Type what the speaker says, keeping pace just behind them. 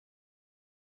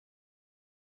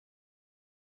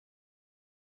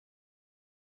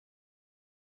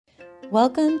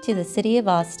Welcome to the City of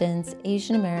Austin's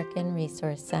Asian American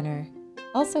Resource Center,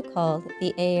 also called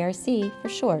the AARC for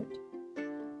short.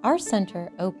 Our center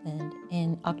opened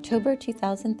in October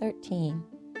 2013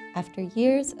 after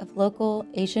years of local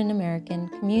Asian American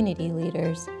community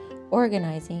leaders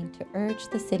organizing to urge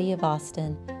the City of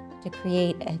Austin to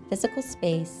create a physical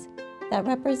space that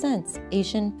represents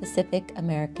Asian Pacific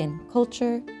American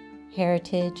culture,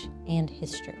 heritage, and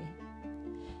history.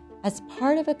 As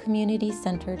part of a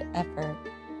community-centered effort,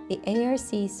 the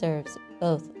AARC serves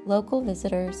both local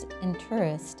visitors and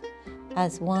tourists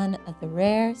as one of the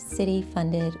rare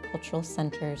city-funded cultural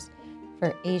centers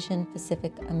for Asian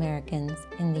Pacific Americans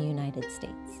in the United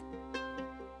States.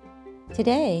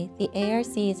 Today, the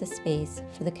AARC is a space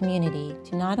for the community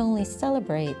to not only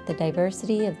celebrate the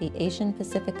diversity of the Asian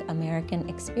Pacific American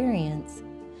experience,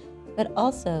 but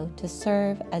also to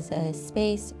serve as a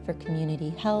space for community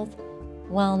health,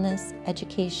 wellness,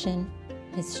 education,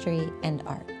 history, and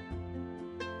art.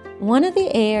 One of the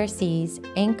AARC's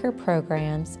anchor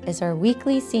programs is our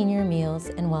weekly Senior Meals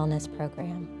and Wellness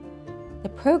program. The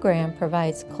program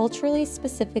provides culturally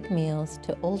specific meals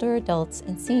to older adults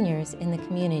and seniors in the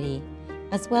community,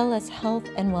 as well as health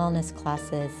and wellness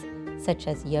classes such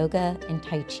as yoga and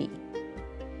Tai Chi.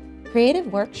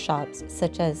 Creative workshops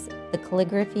such as the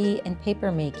calligraphy and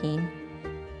paper making,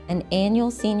 an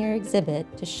annual senior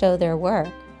exhibit to show their work,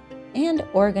 and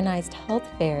organized health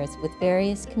fairs with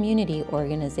various community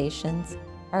organizations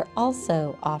are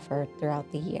also offered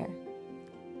throughout the year.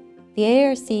 The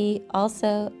AARC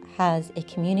also has a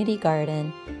community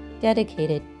garden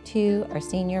dedicated to our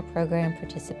senior program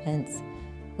participants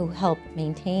who help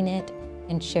maintain it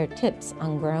and share tips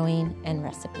on growing and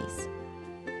recipes.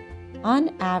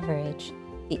 On average,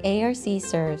 the AARC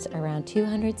serves around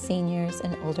 200 seniors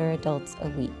and older adults a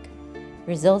week,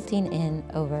 resulting in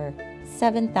over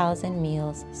 7,000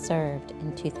 meals served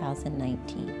in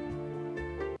 2019.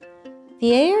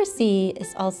 The AARC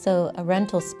is also a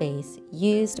rental space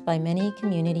used by many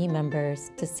community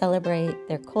members to celebrate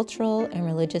their cultural and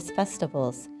religious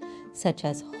festivals, such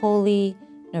as Holi,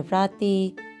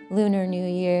 Navratri, Lunar New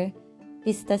Year,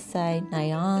 Vistasai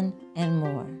Nayan, and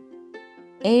more.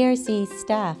 AARC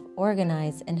staff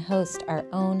organize and host our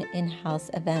own in-house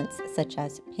events such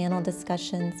as panel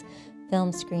discussions,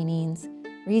 film screenings,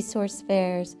 resource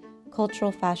fairs,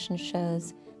 cultural fashion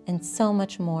shows, and so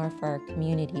much more for our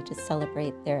community to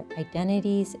celebrate their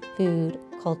identities, food,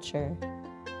 culture,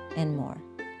 and more.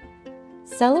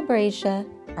 Celebration,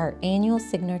 our annual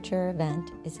signature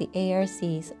event, is the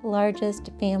AARC's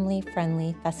largest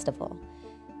family-friendly festival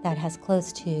that has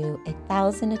close to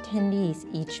 1,000 attendees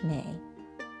each May.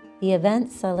 The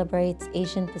event celebrates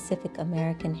Asian Pacific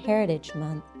American Heritage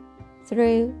Month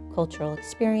through cultural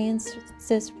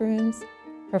experiences rooms,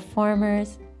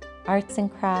 performers, arts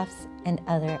and crafts, and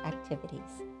other activities.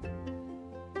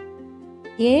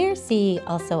 The AARC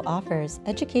also offers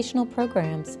educational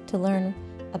programs to learn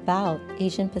about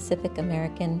Asian Pacific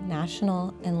American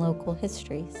national and local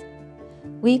histories.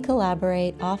 We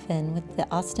collaborate often with the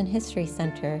Austin History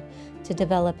Center to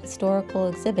develop historical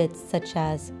exhibits such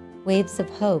as Waves of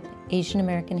Hope, Asian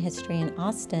American History in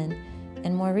Austin,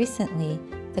 and more recently,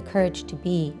 The Courage to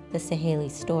Be, The Saheli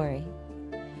Story.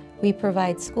 We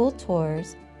provide school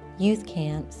tours, youth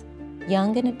camps,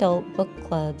 young and adult book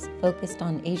clubs focused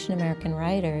on Asian American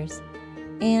writers,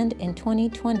 and in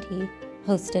 2020,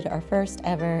 hosted our first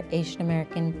ever Asian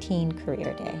American Teen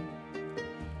Career Day.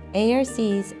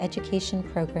 AARC's education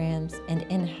programs and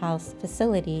in-house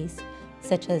facilities,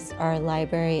 such as our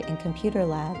library and computer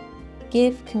lab,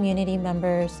 give community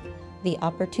members the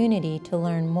opportunity to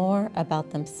learn more about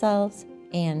themselves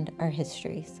and our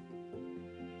histories.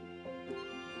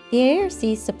 The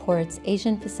AARC supports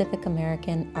Asian Pacific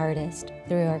American artists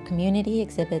through our Community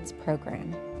Exhibits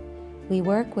program. We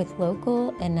work with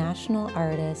local and national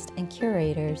artists and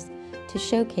curators to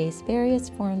showcase various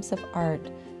forms of art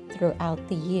throughout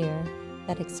the year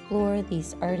that explore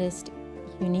these artists'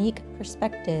 unique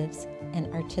perspectives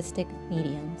and artistic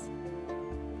mediums.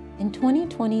 In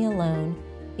 2020 alone,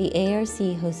 the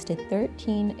AARC hosted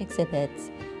 13 exhibits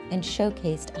and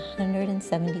showcased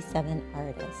 177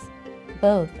 artists,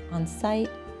 both on site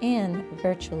and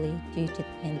virtually due to the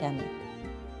pandemic.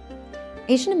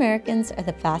 Asian Americans are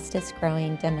the fastest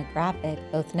growing demographic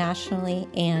both nationally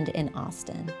and in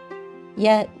Austin.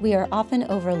 Yet, we are often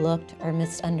overlooked or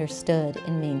misunderstood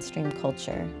in mainstream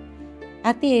culture.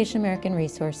 At the Asian American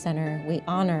Resource Center, we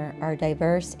honor our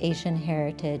diverse Asian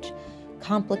heritage,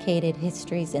 complicated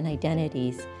histories and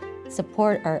identities,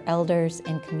 support our elders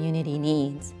and community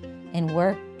needs, and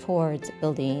work towards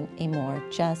building a more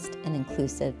just and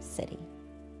inclusive city.